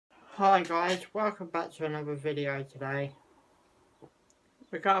Hi guys, welcome back to another video today.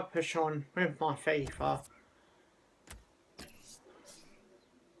 We're going to push on with my FIFA.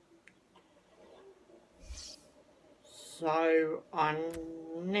 So I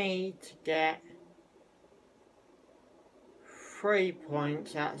need to get 3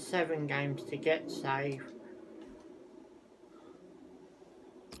 points out of 7 games to get save.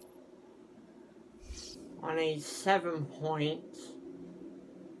 I need 7 points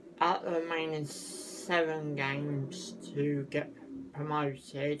out of the remaining 7 games to get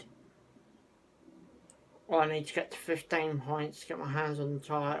promoted. Or I need to get to 15 points to get my hands on the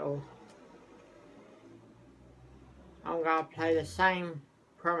title. I'm going to play the same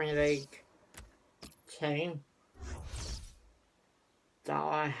Premier League team that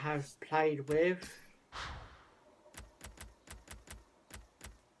I have played with.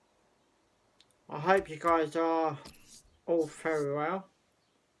 I hope you guys are all very well.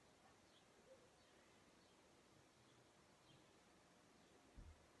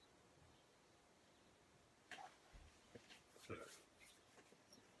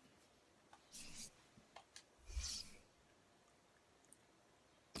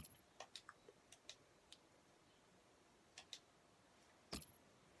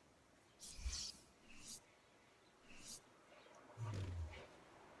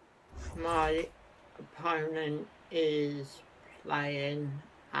 My opponent is playing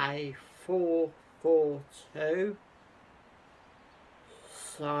a 4-4-2,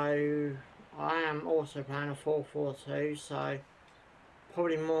 so I am also playing a 4-4-2, so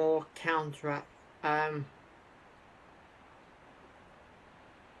probably more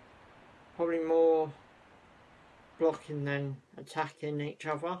probably more blocking than attacking each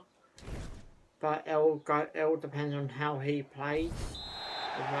other, but it'll depend on how he plays.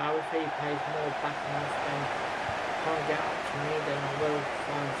 As well, if he plays more back and off than trying to get up to me, then I will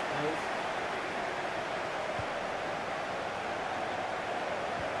find space.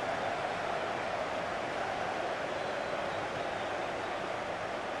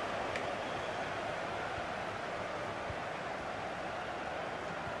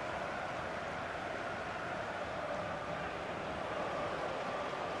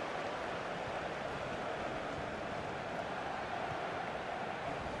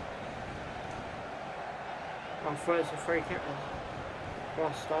 I'll throw a free kick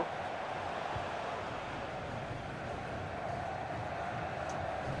while stopped.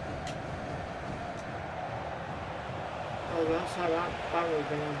 Oh, that's how that would have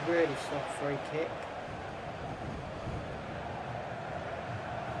been a really soft free kick.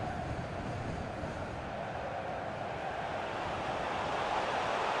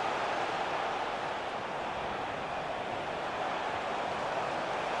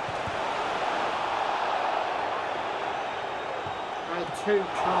 I had 2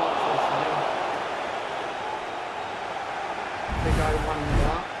 chances then to go 1-0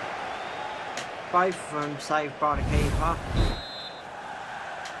 up. Both of them saved by the keeper.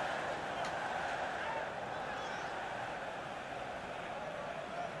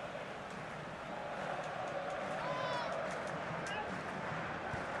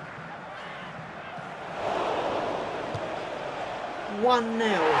 One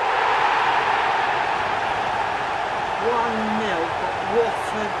nil, but what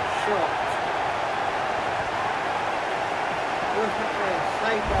a shot! Look at this,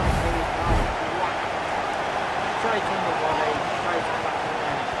 saved by the keeper. Wow. Straight on the volley, straight on back in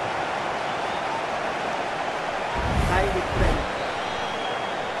there. David Flint.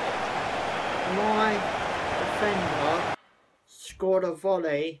 My defender scored a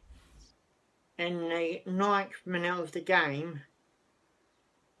volley in the 9th minute of the game.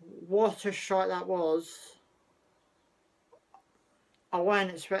 What a shot that was. I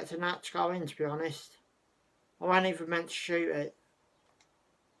wasn't expecting that to go in, to be honest. I wasn't even meant to shoot it.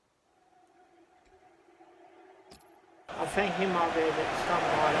 I think he might be a bit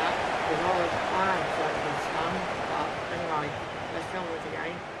stunned by that, because I am slightly stunned, but anyway, let's get on with the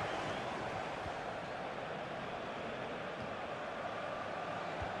game.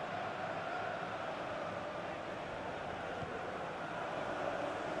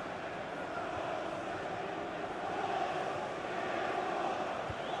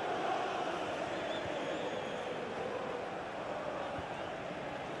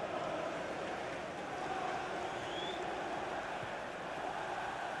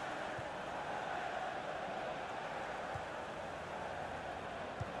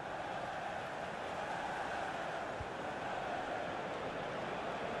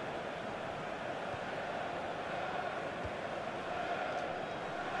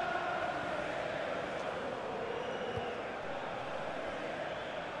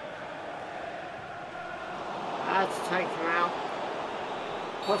 had to take him out.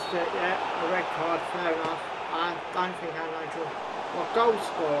 Possibly, yeah, a red card, fair enough. I don't think I know George. Well, goal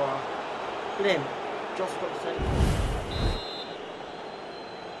scorer, Blimp, just got sent off.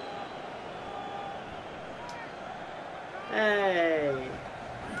 Hey!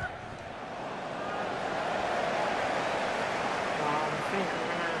 I think I'm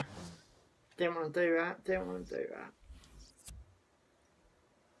gonna... Didn't want to do that, didn't want to do that.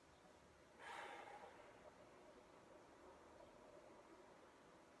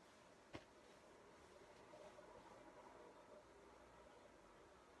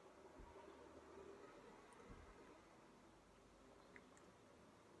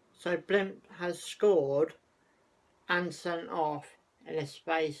 So Blimp has scored and sent off in a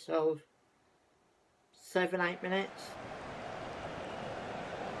space of 7-8 minutes.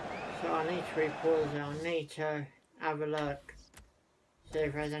 So I need to repause it, I need to have a look, see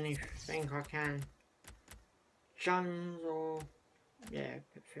if there's anything I can. Jones or... yeah,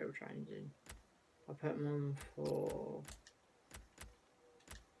 put Phil Jones in. I'll put them on for...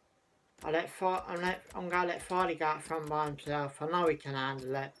 I'm gonna let Farley go out front by himself. I know he can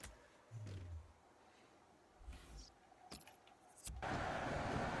handle it.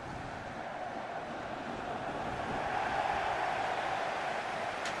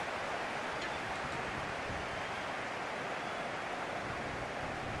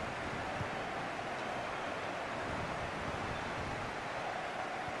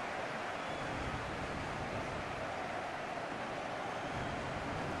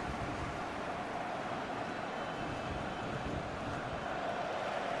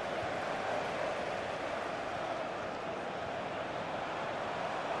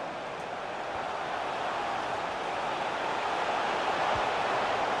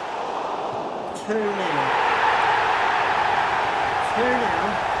 Two now.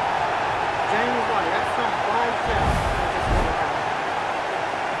 Jamie White, that's not by himself.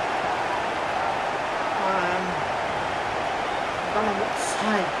 I don't know what to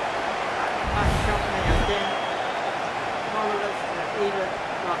say. That shot me, I didn't. He looked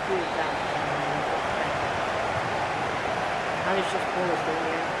like he was down. And he's just paused in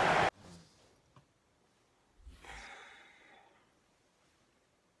the end.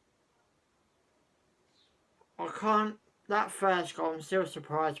 I can't, that first goal, I'm still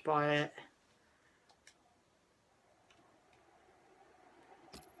surprised by it.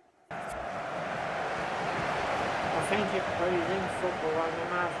 I think it proves in football when you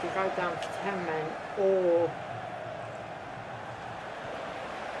have to go down to 10 men or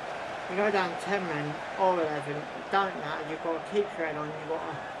you go down 10 men or 11, it don't matter, you've got to keep your head on, you've got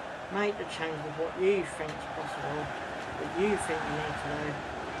to make the change with what you think is possible, what you think you need to do.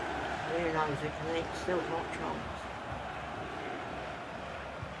 Who knows, it can still not chance.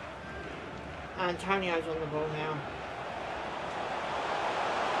 Antonio's on the ball now.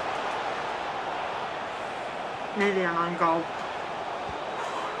 Nearly an own goal.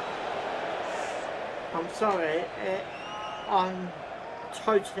 I'm sorry, I'm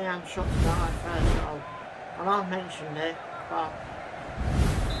totally unshocked about my first goal. And I've mentioned it, but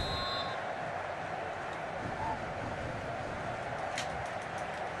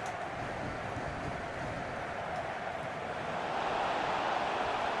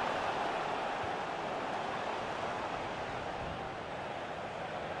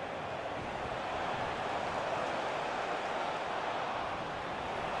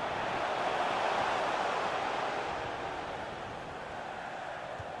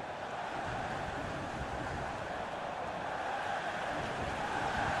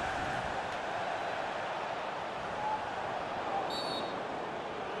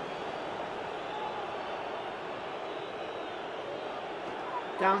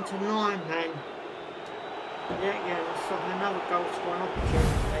down to 9 men. Yet again, stop another goal scoring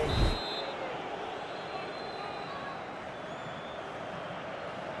opportunity.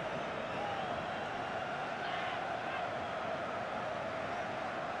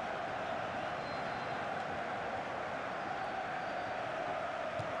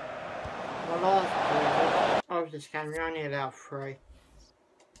 My last quarter of this game, we only allowed 3.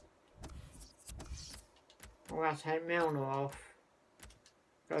 I'm going to take Milner off.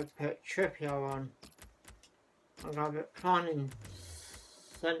 Go put Trippier on. I'm going to put Klein in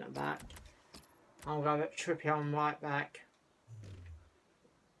centre back. I'm going to put Trippier on right back.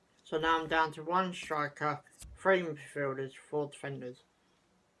 So now I'm down to 1 striker, 3 midfielders, 4 defenders,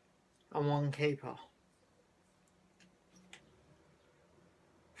 and 1 keeper.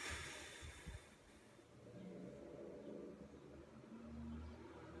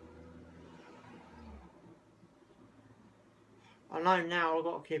 I know now I've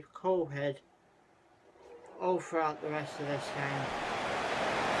got to keep a cool head all throughout the rest of this game.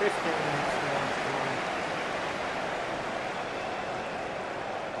 15 minutes to last time.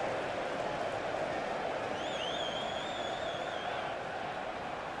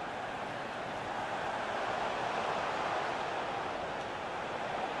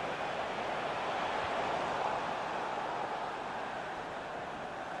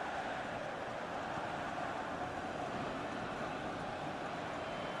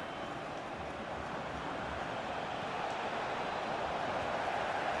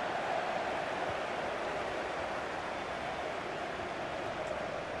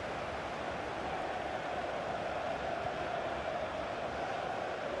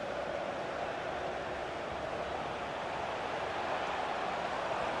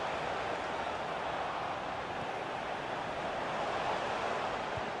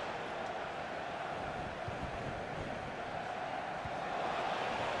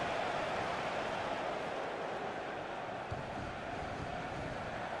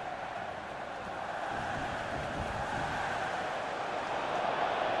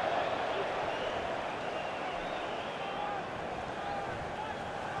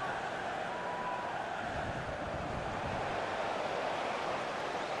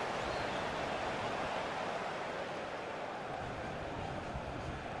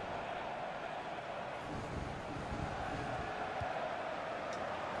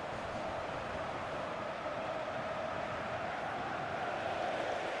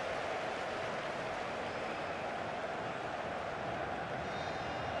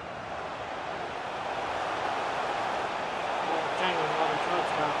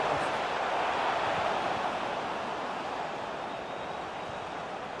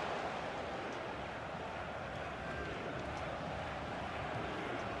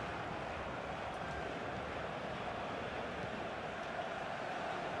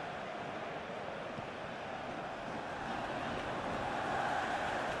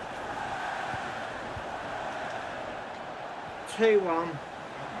 Two-one.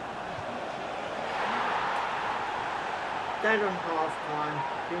 Dead on half time.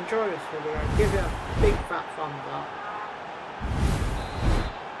 If you enjoy this video, give it a big fat thumbs up.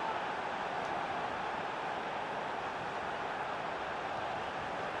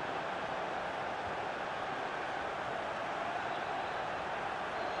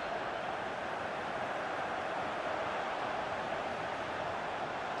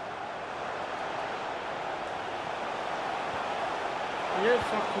 It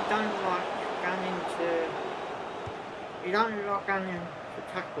looks like you don't like going into... You don't like going in for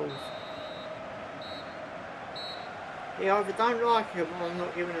tackles. You either don't like him or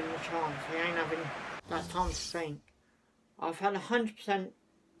not giving him a chance. He ain't having that time to think. I've had 100%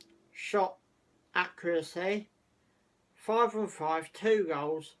 shot accuracy. 5 on 5, 2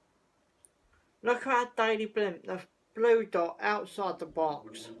 goals. Look at that Daily Blimp, the blue dot outside the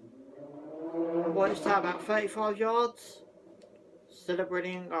box. What is that, about 35 yards? Still a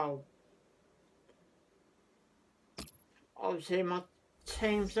brilliant goal. Obviously my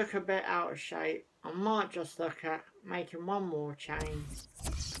teams look a bit out of shape. I might just look at making one more change.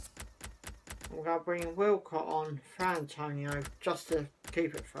 I'm going to bring Wilcott on for Antonio just to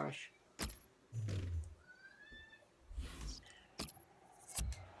keep it fresh.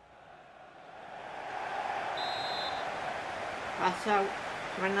 That's how,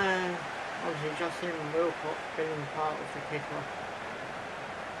 when obviously Justin and Wilcott being part of the kickoff.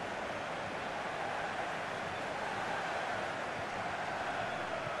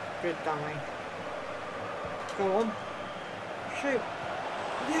 Good dummy. Go on. Shoot.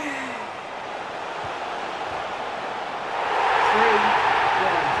 Yeah!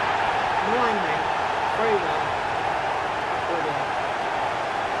 3-1. 9 men. 3-1. Brilliant.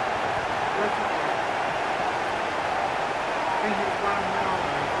 Look at that. I think it's 1 now.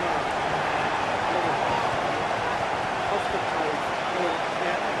 Off the post.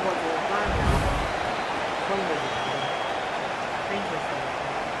 Yeah, it was a 1 now. From the interesting.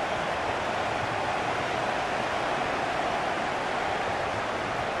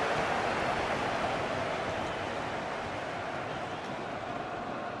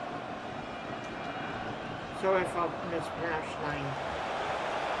 Sorry if I've mispronounced your name.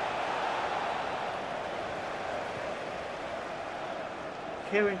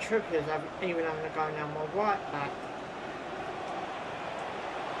 Kieran Trippier's even having a go now, my right back.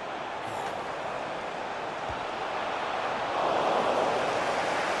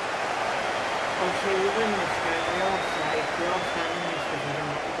 Obviously we win this game, we are safe, we are staying in this division,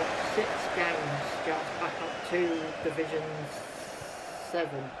 but we've got 6 games just back up to Division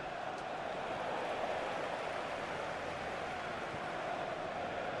 7.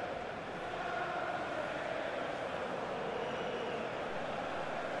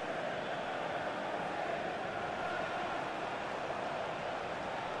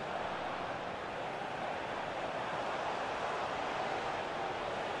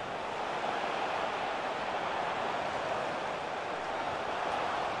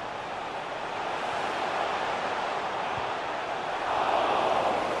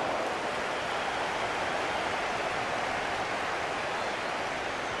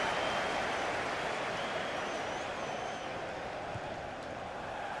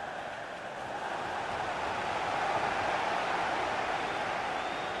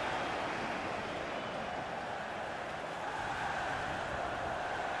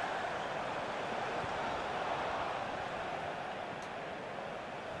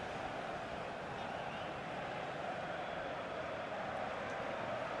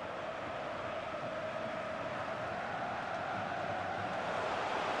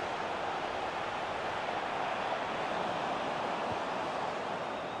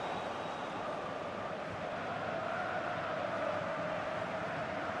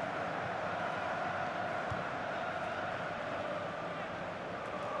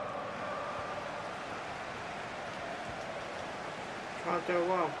 Try to do a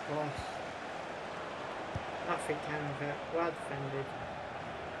wild cross. Nothing came of it. Well defended.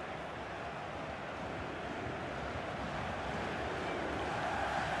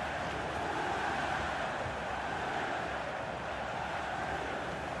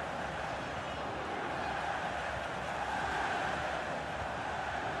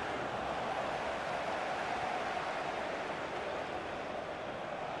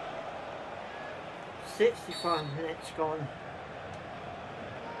 "65 minutes gone.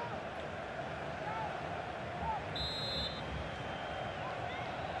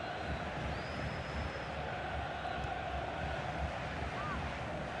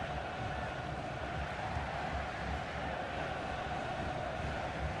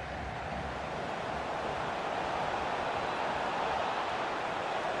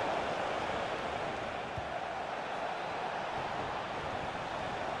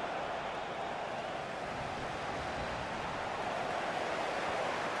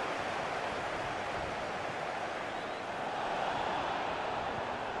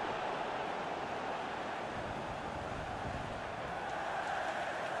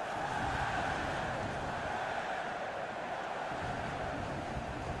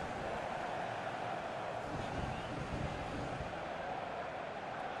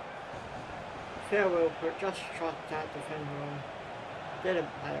 Farewell, but just shot that defender on. Didn't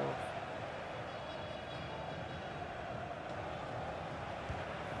pay off.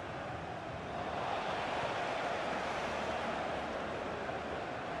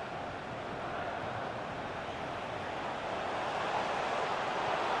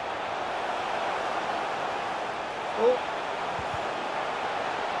 Oh!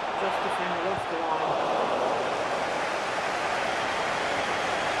 Just defended off the line.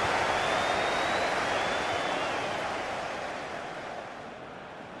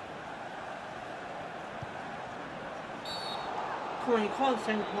 Come on, you can't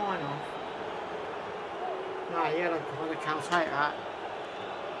send Klein off. No, you gotta can't take that.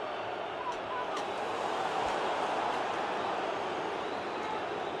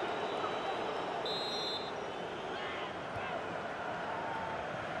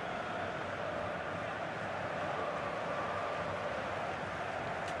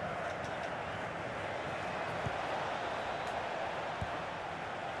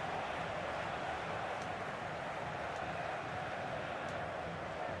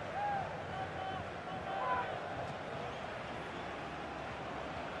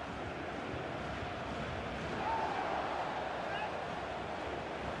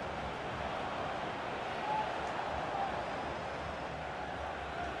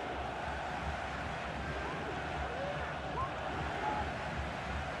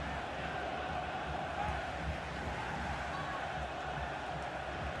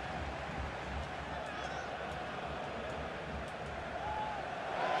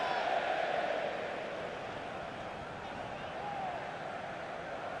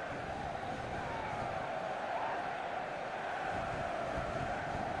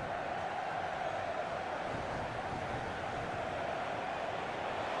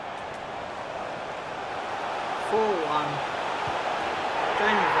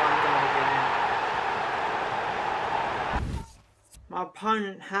 My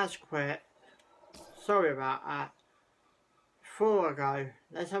opponent has quit. Sorry about that. Before I go,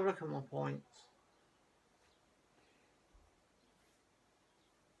 let's have a look at my points.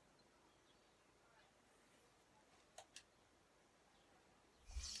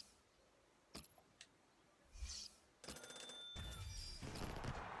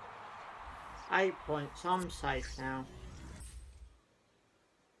 Eight points, I'm safe now.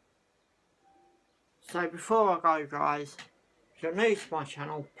 So before I go guys, if you're new to my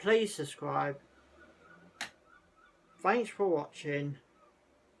channel, please subscribe. Thanks for watching.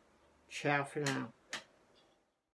 Ciao for now.